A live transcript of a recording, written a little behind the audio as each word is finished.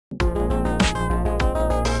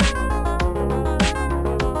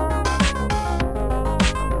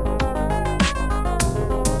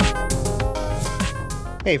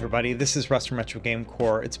Hey everybody, this is Russ from Retro Game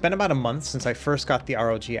Core. It's been about a month since I first got the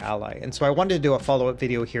ROG Ally, and so I wanted to do a follow-up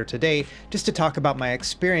video here today just to talk about my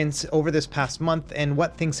experience over this past month and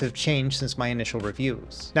what things have changed since my initial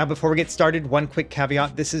reviews. Now before we get started, one quick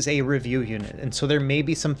caveat, this is a review unit, and so there may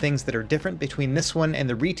be some things that are different between this one and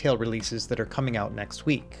the retail releases that are coming out next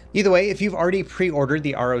week. Either way, if you've already pre-ordered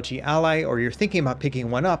the ROG Ally or you're thinking about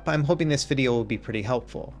picking one up, I'm hoping this video will be pretty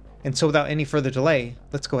helpful. And so without any further delay,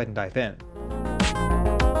 let's go ahead and dive in.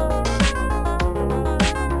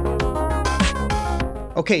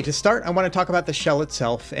 Okay, to start, I want to talk about the shell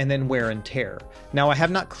itself and then wear and tear. Now, I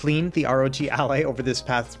have not cleaned the ROG Ally over this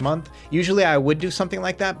past month. Usually I would do something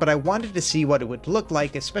like that, but I wanted to see what it would look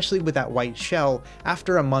like, especially with that white shell,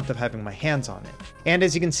 after a month of having my hands on it. And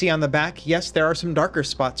as you can see on the back, yes, there are some darker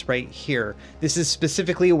spots right here. This is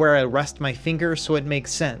specifically where I rest my finger, so it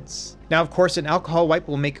makes sense. Now, of course, an alcohol wipe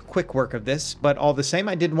will make quick work of this, but all the same,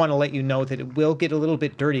 I did want to let you know that it will get a little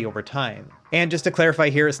bit dirty over time. And just to clarify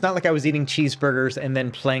here, it's not like I was eating cheeseburgers and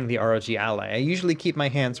then playing the ROG Ally. I usually keep my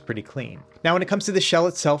hands pretty clean. Now, when it comes to the shell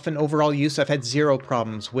itself and overall use, I've had zero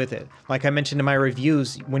problems with it. Like I mentioned in my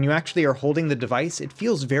reviews, when you actually are holding the device, it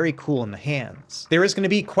feels very cool in the hands. There is going to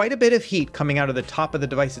be quite a bit of heat coming out of the top of the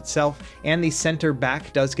device itself, and the center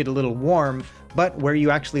back does get a little warm, but where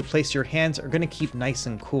you actually place your hands are going to keep nice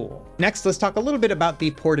and cool. Next, let's talk a little bit about the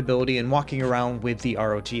portability and walking around with the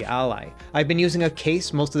ROG Ally. I've been using a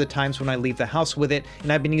case most of the times when I leave the house with it,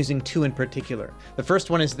 and I've been using two in particular. The first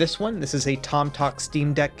one is this one. This is a TomTalk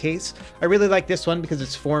Steam Deck case. I really like this one because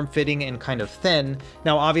it's form-fitting and kind of thin.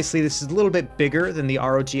 Now, obviously, this is a little bit bigger than the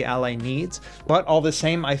ROG Ally needs, but all the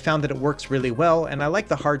same, I found that it works really well, and I like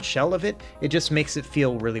the hard shell of it. It just makes it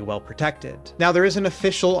feel really well protected. Now, there is an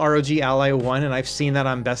official ROG Ally 1, and I've seen that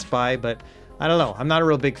on Best Buy, but I don't know, I'm not a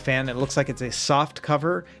real big fan. It looks like it's a soft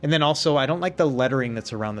cover, and then also I don't like the lettering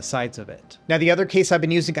that's around the sides of it. Now, the other case I've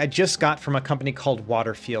been using, I just got from a company called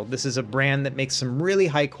Waterfield. This is a brand that makes some really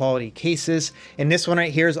high quality cases, and this one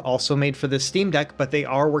right here is also made for the Steam Deck, but they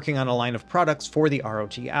are working on a line of products for the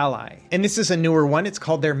ROG Ally. And this is a newer one. It's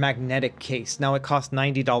called their magnetic case. Now, it costs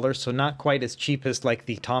 $90, so not quite as cheap as like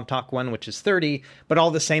the TomTalk one, which is $30, but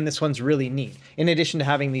all the same, this one's really neat. In addition to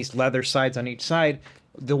having these leather sides on each side,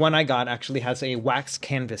 the one I got actually has a wax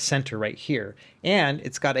canvas center right here, and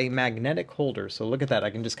it's got a magnetic holder. So look at that. I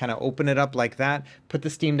can just kind of open it up like that, put the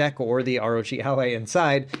Steam Deck or the ROG Ally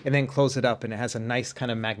inside, and then close it up, and it has a nice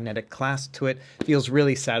kind of magnetic clasp to it. Feels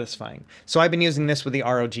really satisfying. So I've been using this with the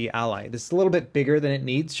ROG Ally. This is a little bit bigger than it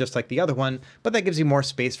needs, just like the other one, but that gives you more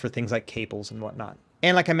space for things like cables and whatnot.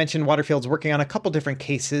 And like I mentioned, Waterfield's working on a couple different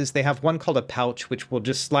cases. They have one called a pouch, which will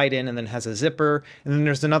just slide in and then has a zipper. And then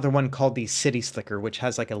there's another one called the City Slicker, which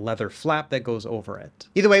has like a leather flap that goes over it.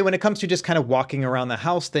 Either way, when it comes to just kind of walking around the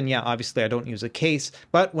house, then yeah, obviously I don't use a case.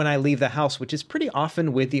 But when I leave the house, which is pretty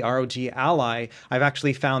often with the ROG Ally, I've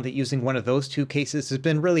actually found that using one of those two cases has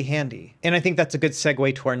been really handy. And I think that's a good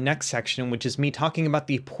segue to our next section, which is me talking about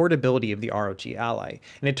the portability of the ROG Ally.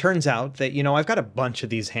 And it turns out that, you know, I've got a bunch of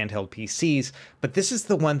these handheld PCs, but this is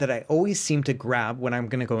the one that I always seem to grab when I'm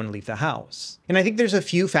going to go and leave the house. And I think there's a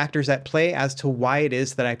few factors at play as to why it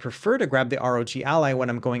is that I prefer to grab the ROG Ally when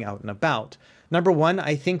I'm going out and about. Number one,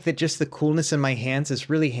 I think that just the coolness in my hands is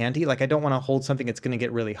really handy. Like I don't want to hold something that's going to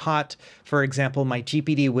get really hot. For example, my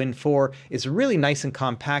GPD Win 4 is really nice and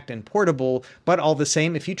compact and portable, but all the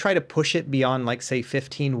same, if you try to push it beyond like say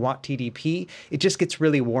 15 watt TDP, it just gets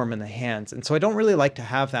really warm in the hands. And so I don't really like to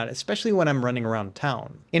have that, especially when I'm running around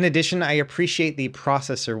town. In addition, I appreciate the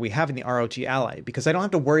processor we have in the ROG Ally because I don't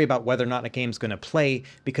have to worry about whether or not a game's going to play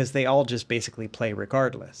because they all just basically play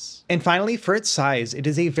regardless. And finally, for its size, it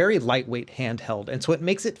is a very lightweight handheld. And so it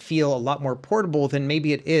makes it feel a lot more portable than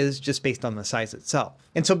maybe it is just based on the size itself.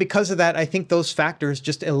 And so because of that, I think those factors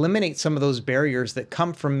just eliminate some of those barriers that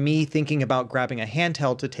come from me thinking about grabbing a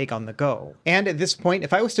handheld to take on the go. And at this point,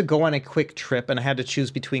 if I was to go on a quick trip and I had to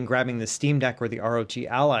choose between grabbing the Steam Deck or the ROG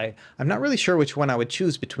Ally, I'm not really sure which one I would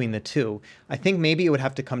choose between the two. I think maybe it would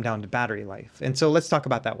have to come down to battery life. And so let's talk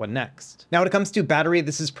about that one next. Now, when it comes to battery,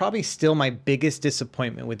 this is probably still my biggest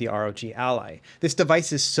disappointment with the ROG Ally. This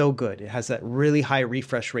device is so good. It has that really high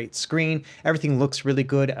refresh rate screen. Everything looks really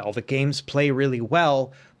good. All the games play really well.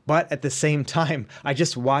 But at the same time, I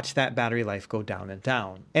just watch that battery life go down and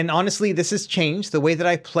down. And honestly, this has changed the way that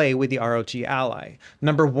I play with the ROG Ally.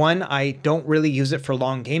 Number one, I don't really use it for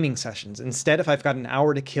long gaming sessions. Instead, if I've got an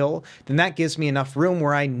hour to kill, then that gives me enough room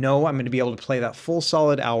where I know I'm going to be able to play that full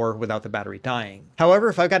solid hour without the battery dying. However,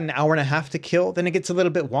 if I've got an hour and a half to kill, then it gets a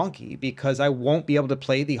little bit wonky because I won't be able to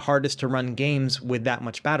play the hardest to run games with that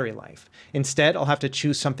much battery life. Instead, I'll have to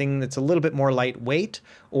choose something that's a little bit more lightweight,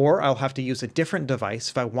 or I'll have to use a different device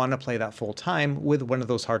if I want want to play that full time with one of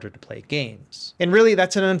those harder to play games. And really,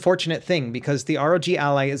 that's an unfortunate thing because the ROG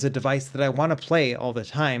Ally is a device that I want to play all the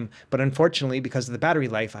time, but unfortunately, because of the battery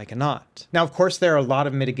life, I cannot. Now, of course, there are a lot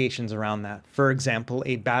of mitigations around that. For example,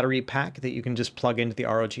 a battery pack that you can just plug into the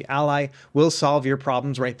ROG Ally will solve your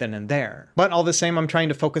problems right then and there. But all the same, I'm trying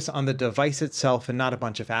to focus on the device itself and not a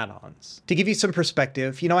bunch of add-ons. To give you some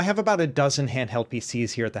perspective, I have about a dozen handheld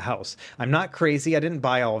PCs here at the house. I'm not crazy, I didn't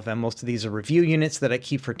buy all of them. Most of these are review units that I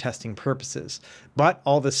keep for testing purposes. But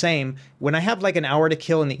all the same, when I have like an hour to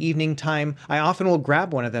kill in the evening time, I often will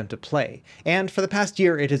grab one of them to play. And for the past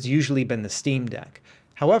year, it has usually been the Steam Deck.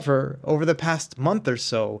 However, over the past month or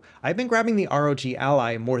so, I've been grabbing the ROG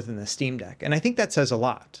Ally more than the Steam Deck, and I think that says a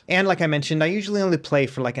lot. And like I mentioned, I usually only play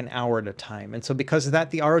for like an hour at a time, and so because of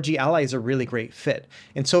that, the ROG Ally is a really great fit.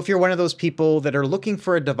 And so if you're one of those people that are looking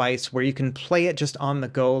for a device where you can play it just on the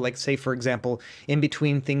go, like say for example, in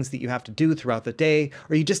between things that you have to do throughout the day,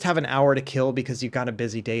 or you just have an hour to kill because you've got a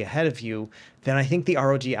busy day ahead of you, then I think the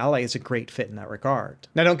ROG Ally is a great fit in that regard.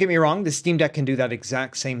 Now don't get me wrong, the Steam Deck can do that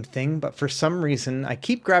exact same thing, but for some reason, I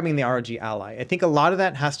keep grabbing the ROG Ally. I think a lot of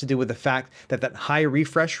that has to do with the fact that that high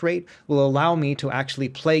refresh rate will allow me to actually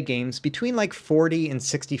play games between like 40 and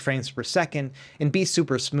 60 frames per second and be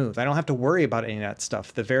super smooth. I don't have to worry about any of that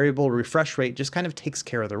stuff. The variable refresh rate just kind of takes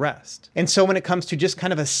care of the rest. And so when it comes to just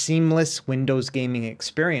kind of a seamless Windows gaming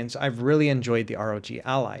experience, I've really enjoyed the ROG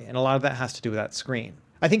Ally, and a lot of that has to do with that screen.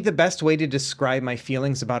 I think the best way to describe my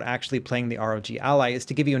feelings about actually playing the ROG Ally is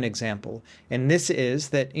to give you an example. And this is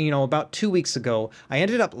that, about 2 weeks ago, I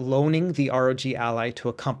ended up loaning the ROG Ally to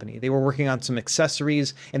a company. They were working on some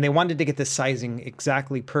accessories and they wanted to get the sizing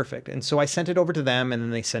exactly perfect. And so I sent it over to them and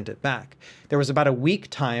then they sent it back. There was about a week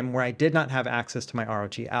time where I did not have access to my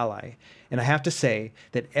ROG Ally. And I have to say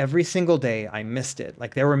that every single day I missed it.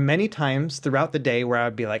 Like there were many times throughout the day where I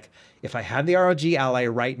would be like, if I had the ROG Ally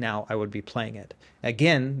right now, I would be playing it.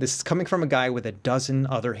 Again, this is coming from a guy with a dozen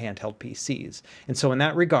other handheld PCs. And so in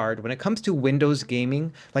that regard, when it comes to Windows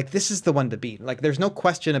gaming, like this is the one to beat. Like there's no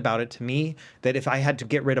question about it to me that if I had to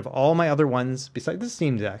get rid of all my other ones besides the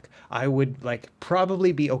Steam Deck, I would like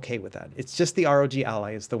probably be okay with that. It's just the ROG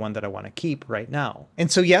Ally is the one that I want to keep right now.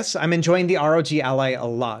 And so yes, I'm enjoying the ROG Ally a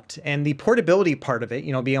lot. And the portability part of it,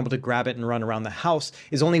 being able to grab it and run around the house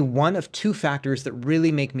is only one of two factors that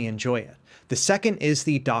really make me enjoy it. The second is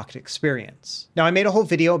the docked experience. Now, I made a whole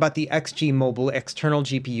video about the XG Mobile external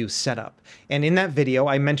GPU setup, and in that video,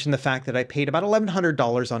 I mentioned the fact that I paid about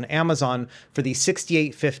 $1,100 on Amazon for the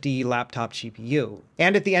 6850 laptop GPU.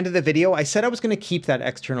 And at the end of the video, I said I was going to keep that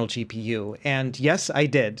external GPU, and yes, I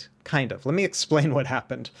did. Kind of. Let me explain what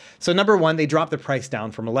happened. So number one, they dropped the price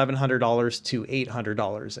down from $1,100 to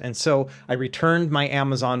 $800. And so I returned my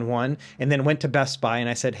Amazon one and then went to Best Buy and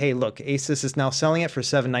I said, hey, look, ASUS is now selling it for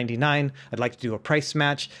 $799. I'd like to do a price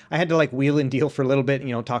match. I had to like wheel and deal for a little bit,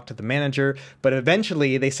 talk to the manager, but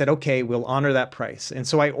eventually they said, okay, we'll honor that price. And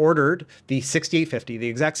so I ordered the 6850, the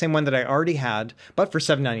exact same one that I already had, but for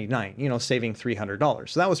 $799, saving $300.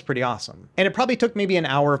 So that was pretty awesome. And it probably took maybe an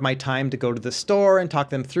hour of my time to go to the store and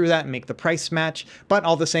talk them through that and make the price match, but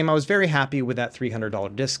all the same, I was very happy with that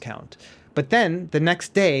 $300 discount. But then the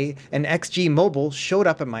next day, an XG Mobile showed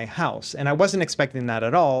up at my house, and I wasn't expecting that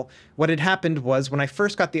at all. What had happened was when I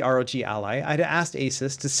first got the ROG Ally, I'd asked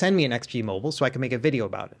ASUS to send me an XG Mobile so I could make a video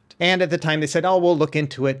about it. And at the time they said, oh, we'll look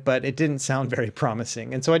into it, but it didn't sound very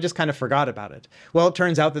promising. And so I just kind of forgot about it. Well, it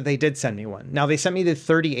turns out that they did send me one. Now they sent me the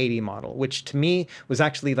 3080 model, which to me was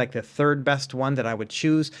actually like the third best one that I would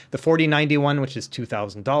choose. The 4090 one, which is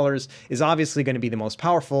 $2,000, is obviously going to be the most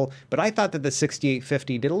powerful, but I thought that the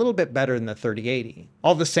 6850 did a little bit better than the 3080.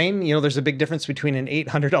 All the same, there's a big difference between an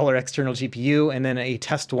 $800 external GPU and then a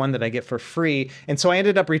test one that I get for free. And so I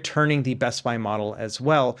ended up returning the Best Buy model as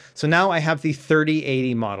well. So now I have the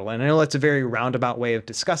 3080 model. And I know that's a very roundabout way of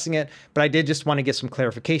discussing it, but I did just want to get some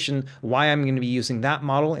clarification why I'm going to be using that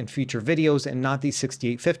model in future videos and not the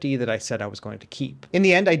 6850 that I said I was going to keep. In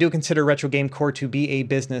the end, I do consider Retro Game Core to be a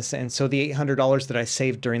business, and so the $800 that I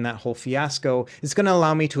saved during that whole fiasco is going to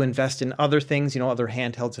allow me to invest in other things, other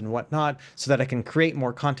handhelds and whatnot, so that I can create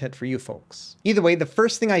more content for you folks. Either way, the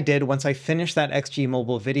first thing I did once I finished that XG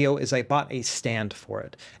Mobile video is I bought a stand for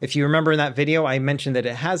it. If you remember in that video, I mentioned that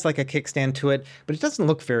it has like a kickstand to it, but it doesn't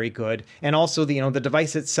look very good. And also the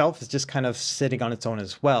device itself is just kind of sitting on its own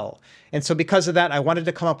as well. And so because of that, I wanted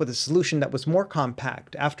to come up with a solution that was more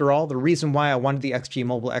compact. After all, the reason why I wanted the XG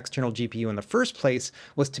Mobile external GPU in the first place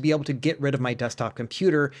was to be able to get rid of my desktop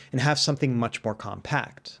computer and have something much more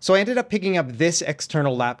compact. So I ended up picking up this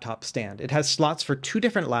external laptop stand stand. It has slots for 2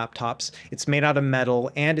 different laptops, it's made out of metal,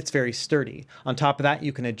 and it's very sturdy. On top of that,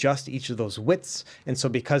 you can adjust each of those widths, and so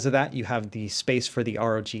because of that, you have the space for the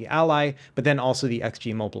ROG Ally, but then also the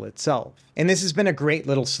XG Mobile itself. And this has been a great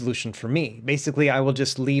little solution for me. Basically, I will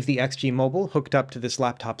just leave the XG Mobile hooked up to this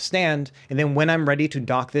laptop stand, and then when I'm ready to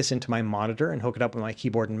dock this into my monitor and hook it up with my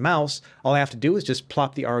keyboard and mouse, all I have to do is just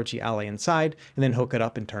plop the ROG Ally inside and then hook it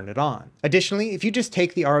up and turn it on. Additionally, if you just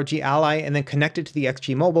take the ROG Ally and then connect it to the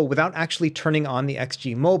XG Mobile without actually turning on the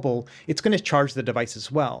XG Mobile, it's going to charge the device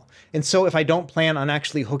as well. And so if I don't plan on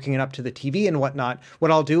actually hooking it up to the TV and whatnot,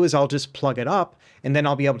 what I'll do is I'll just plug it up and then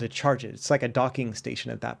I'll be able to charge it. It's like a docking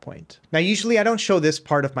station at that point. Now, usually I don't show this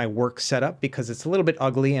part of my work setup because it's a little bit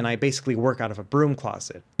ugly and I basically work out of a broom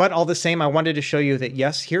closet. But all the same, I wanted to show you that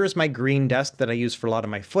yes, here is my green desk that I use for a lot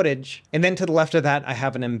of my footage. And then to the left of that, I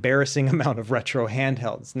have an embarrassing amount of retro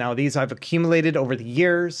handhelds. Now, these I've accumulated over the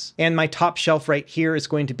years, and my top shelf right here is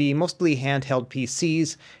going to be mostly handheld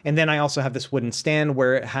PCs. And then I also have this wooden stand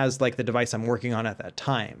where it has like the device I'm working on at that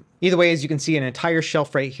time. Either way, as you can see, an entire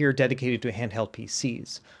shelf right here dedicated to handheld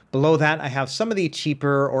PCs. Below that, I have some of the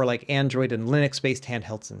cheaper or like Android and Linux-based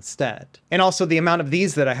handhelds instead. And also the amount of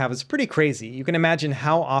these that I have is pretty crazy. You can imagine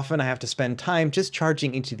how often I have to spend time just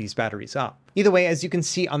charging each of these batteries up. Either way, as you can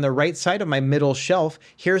see on the right side of my middle shelf,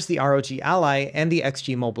 here's the ROG Ally and the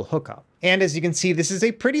XG Mobile hookup. And as you can see, this is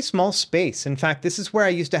a pretty small space. In fact, this is where I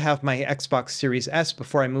used to have my Xbox Series S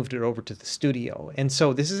before I moved it over to the studio. And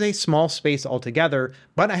so this is a small space altogether,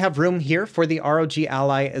 but I have room here for the ROG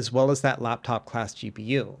Ally as well as that laptop class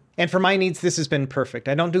GPU. And for my needs, this has been perfect.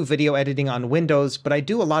 I don't do video editing on Windows, but I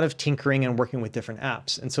do a lot of tinkering and working with different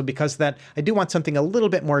apps. And so because of that, I do want something a little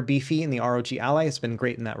bit more beefy, and the ROG Ally has been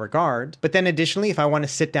great in that regard. But then additionally, if I want to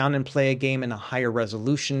sit down and play a game in a higher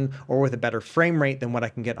resolution or with a better frame rate than what I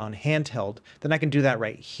can get on handheld, then I can do that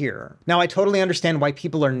right here. Now, I totally understand why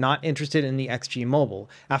people are not interested in the XG Mobile.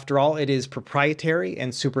 After all, it is proprietary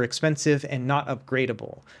and super expensive and not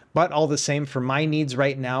upgradable. But all the same, for my needs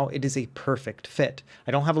right now, it is a perfect fit.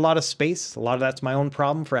 I don't have a lot of space. A lot of that's my own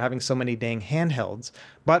problem for having so many dang handhelds.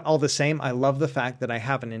 But all the same, I love the fact that I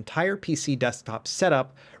have an entire PC desktop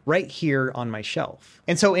setup right here on my shelf.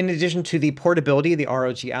 And so in addition to the portability of the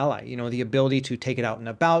ROG Ally, the ability to take it out and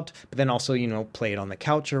about, but then also, play it on the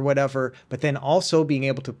couch or whatever, but then also being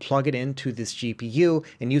able to plug it into this GPU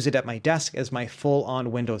and use it at my desk as my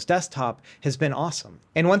full-on Windows desktop has been awesome.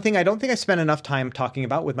 And one thing I don't think I spent enough time talking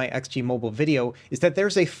about with my XG Mobile video is that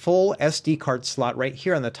there's a full SD card slot right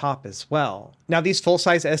here on the top as well. Now, these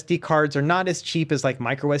full-size SD cards are not as cheap as like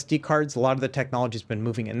micro SD cards. A lot of the technology has been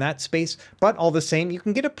moving in that space, but all the same, you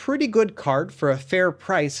can get a pretty good card for a fair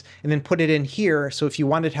price and then put it in here. So if you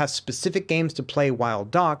wanted to have specific games to play while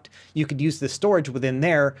docked, you could use the storage within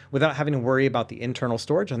there without having to worry about the internal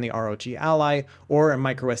storage on the ROG Ally or a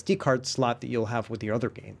micro SD card slot that you'll have with your other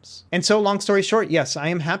games. And so long story short, yes, I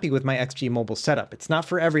am happy with my XG Mobile setup. It's not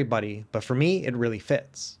for everybody, but for me, it really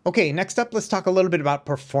fits. Okay, next up, let's talk a little bit about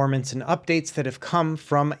performance and updates that have come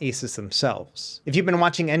from ASUS themselves. If you've been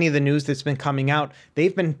watching any of the news that's been coming out,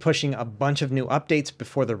 they've been pushing a bunch of new updates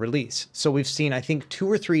before the release. So we've seen, I think, 2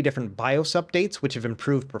 or 3 different BIOS updates, which have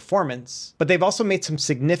improved performance, but they've also made some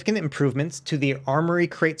significant improvements to the Armory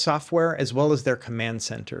Crate software as well as their command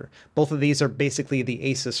center. Both of these are basically the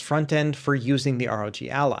ASUS front end for using the ROG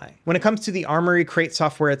Ally. When it comes to the Armory Crate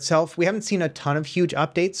software itself, we haven't seen a ton of huge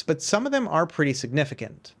updates, but some of them are pretty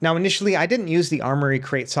significant. Now, initially, I didn't use the Armory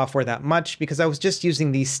Crate software that much because I was just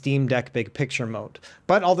using the Steam Deck Big Picture mode.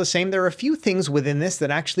 But all the same, there are a few things within this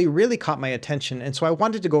that actually really caught my attention, and so I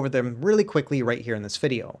wanted to go over them really quickly right here in this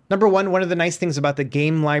video. Number one of the nice things about the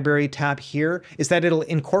game library tab here is that it'll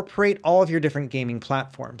incorporate all of your different gaming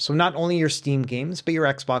platforms. So not only your Steam games, but your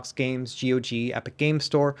Xbox games, GOG, Epic Game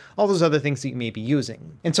Store, all those other things that you may be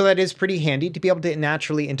using. And so that is pretty handy to be able to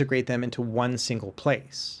naturally integrate them into one single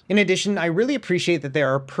place. In addition, I really appreciate that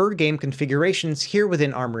there are per game configurations here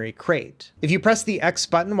within Armory Crate. If you press the X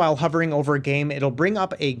button while hovering over a game, it'll bring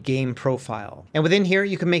up a game profile. And within here,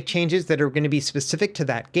 you can make changes that are going to be specific to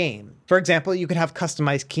that game. For example, you could have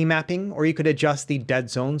customized key mapping, or you could adjust the dead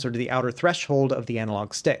zones or the outer threshold of the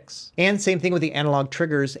analog sticks. And same thing with the analog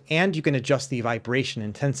triggers, and you can adjust the vibration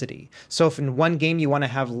intensity. So if in one game you want to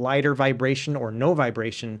have lighter vibration or no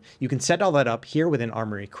vibration, you can set all that up here within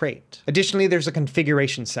Armory Crate. Additionally, there's a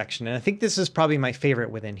configuration section, and I think this is probably my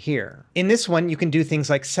favorite within here. In this one, you can do things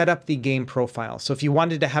like set up the game profile. So if you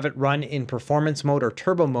wanted to have it run in performance mode or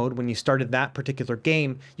turbo mode when you started that particular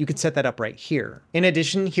game, you can set that up right here. In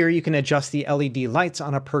addition, here you can adjust the LED lights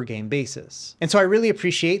on a per game basis. And so I really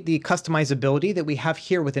appreciate the customizability that we have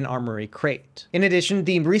here within Armory Crate. In addition,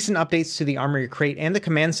 the recent updates to the Armory Crate and the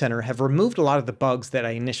Command Center have removed a lot of the bugs that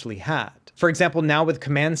I initially had. For example, now with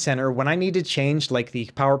Command Center, when I need to change like the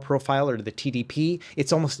power profile or the TDP,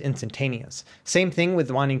 it's almost instantaneous. Same thing with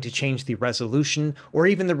wanting to change the resolution or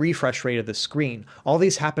even the refresh rate of the screen. All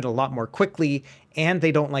these happen a lot more quickly, and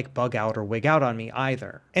they don't like bug out or wig out on me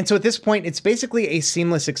either. And so at this point, it's basically a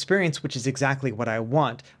seamless experience, which is exactly what I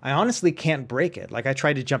want. I honestly can't break it. Like I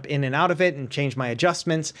try to jump in and out of it and change my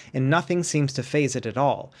adjustments, and nothing seems to phase it at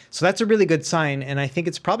all. So that's a really good sign, and I think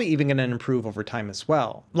it's probably even going to improve over time as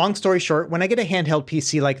well. Long story short, when I get a handheld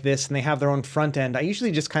PC like this and they have their own front end, I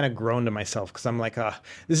usually just kind of groan to myself because I'm like,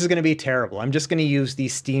 this is going to be terrible. I'm just going to use the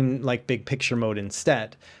Steam like big picture mode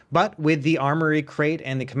instead. But with the Armory Crate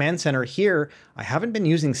and the Command Center here, I haven't been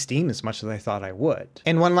using Steam as much as I thought I would.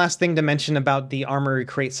 And one last thing to mention about the Armory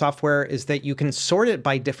Crate software is that you can sort it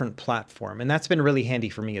by different platform, and that's been really handy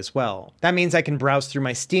for me as well. That means I can browse through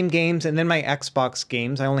my Steam games and then my Xbox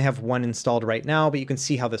games. I only have one installed right now, but you can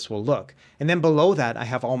see how this will look. And then below that, I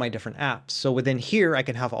have all my different apps. So within here, I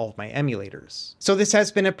can have all of my emulators. So this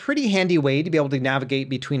has been a pretty handy way to be able to navigate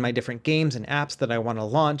between my different games and apps that I want to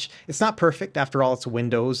launch. It's not perfect, after all, it's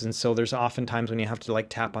Windows, and so there's often times when you have to like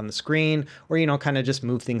tap on the screen or, you know, kind of just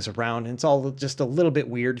move things around. And it's all just a little bit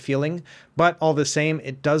weird feeling, but all the same,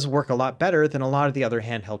 it does work a lot better than a lot of the other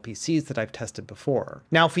handheld PCs that I've tested before.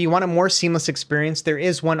 Now, if you want a more seamless experience, there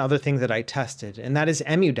is one other thing that I tested, and that is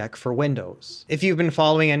EmuDeck for Windows. If you've been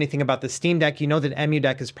following anything about the Steam Deck, you know that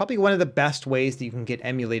EmuDeck is probably one of the best ways that you can get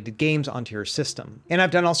emulated games onto your system. And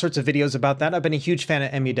I've done all sorts of videos about that. I've been a huge fan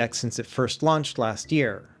of EmuDeck since it first launched last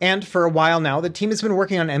year. And for a while now, the team has been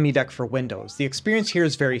working on EmuDeck for Windows. The experience here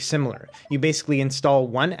is very similar. You basically install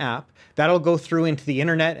one app, that'll go through into the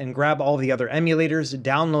internet and grab all the other emulators,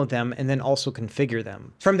 download them, and then also configure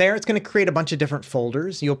them. From there, it's going to create a bunch of different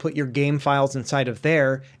folders. You'll put your game files inside of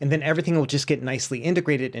there, and then everything will just get nicely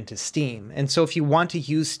integrated into Steam. And so if you want to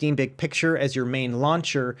use Steam Big Picture as your main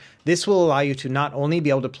launcher, this will allow you to not only be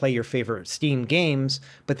able to play your favorite Steam games,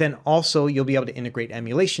 but then also you'll be able to integrate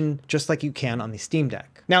emulation just like you can on the Steam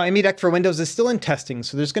Deck. Now, EmuDeck for Windows is still in testing,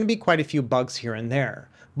 so there's going to be quite a few bugs here and there.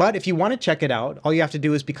 But if you want to check it out, all you have to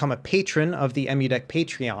do is become a patron of the EmuDeck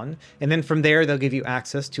Patreon, and then from there they'll give you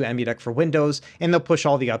access to EmuDeck for Windows, and they'll push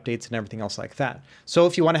all the updates and everything else like that. So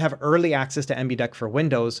if you want to have early access to EmuDeck for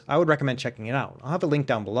Windows, I would recommend checking it out. I'll have a link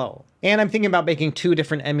down below. And I'm thinking about making two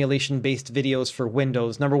different emulation-based videos for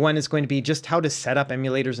Windows. Number one is going to be just how to set up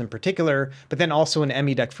emulators in particular, but then also an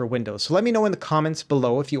EmuDeck for Windows. So let me know in the comments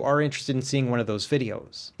below if you are interested in seeing one of those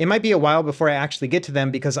videos. It might be a while before I actually get to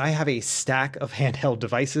them because I have a stack of handheld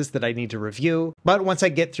devices that I need to review, but once I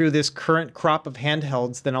get through this current crop of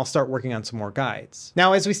handhelds, then I'll start working on some more guides.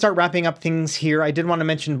 Now, as we start wrapping up things here, I did want to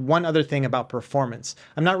mention one other thing about performance.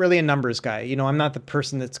 I'm not really a numbers guy. You know, I'm not the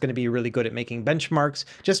person that's going to be really good at making benchmarks,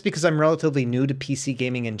 just because I'm relatively new to PC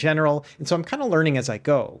gaming in general, and so I'm kind of learning as I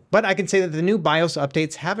go. But I can say that the new BIOS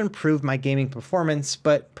updates have improved my gaming performance,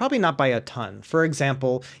 but probably not by a ton. For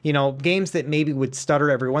example, you know, games that maybe would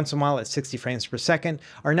stutter every once in a while at 60 frames per second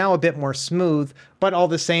are now a bit more smooth, but all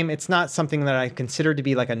the same, it's not something that I consider to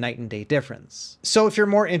be like a night and day difference. So if you're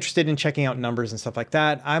more interested in checking out numbers and stuff like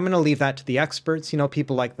that, I'm going to leave that to the experts, you know,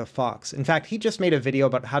 people like the Fox. In fact, he just made a video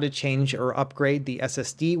about how to change or upgrade the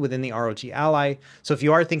SSD within the ROG Ally. So if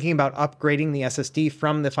you are thinking about upgrading the SSD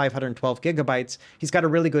from the 512 gigabytes, he's got a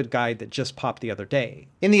really good guide that just popped the other day.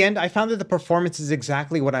 In the end, I found that the performance is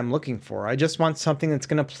exactly what I'm looking for. I just want something that's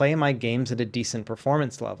going to play my games at a decent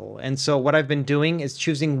performance level. And so what I've been doing is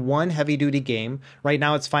choosing one heavy-duty game. Right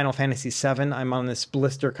now it's Final Fantasy VII. I'm on this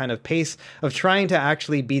blister kind of pace of trying to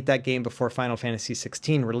actually beat that game before Final Fantasy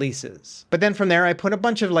XVI releases. But then from there, I put a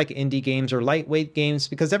bunch of like indie games or lightweight games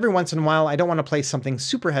because every once in a while I don't want to play something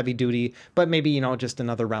super heavy duty, but maybe, you know, just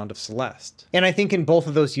another round of Celeste. And I think in both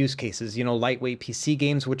of those use cases, you know, lightweight PC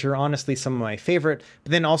games, which are honestly some of my favorite,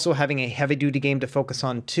 but then also having a heavy duty game to focus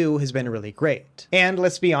on too has been really great. And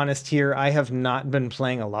let's be honest here, I have not been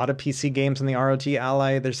playing a lot of PC games on the ROG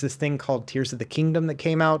Ally. There's this thing called Tears of the Kingdom that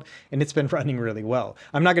came out, and it's been running really well.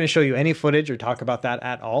 I'm not going to show you any footage or talk about that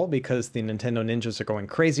at all because the Nintendo Ninjas are going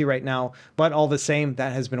crazy right now, but all the same,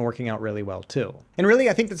 that has been working out really well too. And really,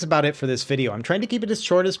 I think that's about it for this video. I'm trying to keep it as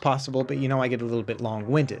short as possible, but you know, I get a little bit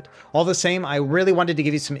long-winded. All the same, I really wanted to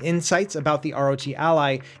give you some insights about the ROG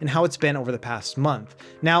Ally and how it's been over the past month.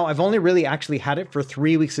 Now, I've only really actually had it for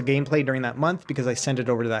 3 weeks of gameplay during that month because I sent it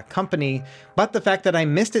over to that company, but the fact that I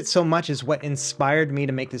missed it so much is what inspired inspired me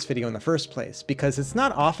to make this video in the first place, because it's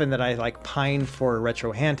not often that I like pine for a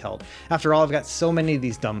retro handheld. After all, I've got so many of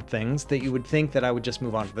these dumb things that you would think that I would just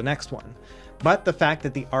move on to the next one. But the fact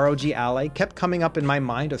that the ROG Ally kept coming up in my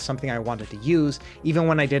mind as something I wanted to use, even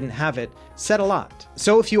when I didn't have it, said a lot.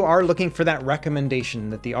 So if you are looking for that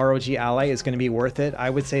recommendation that the ROG Ally is going to be worth it,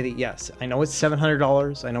 I would say that yes. I know it's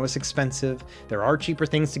 $700, I know it's expensive, there are cheaper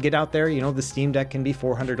things to get out there, you know, the Steam Deck can be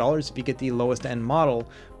 $400 if you get the lowest end model,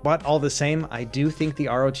 but all the same, I do think the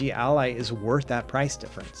ROG Ally is worth that price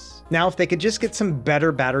difference. Now, if they could just get some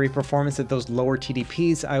better battery performance at those lower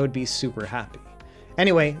TDPs, I would be super happy.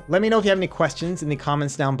 Anyway, let me know if you have any questions in the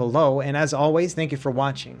comments down below, and as always, thank you for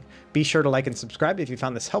watching. Be sure to like and subscribe if you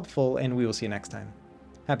found this helpful, and we will see you next time.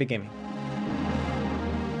 Happy gaming.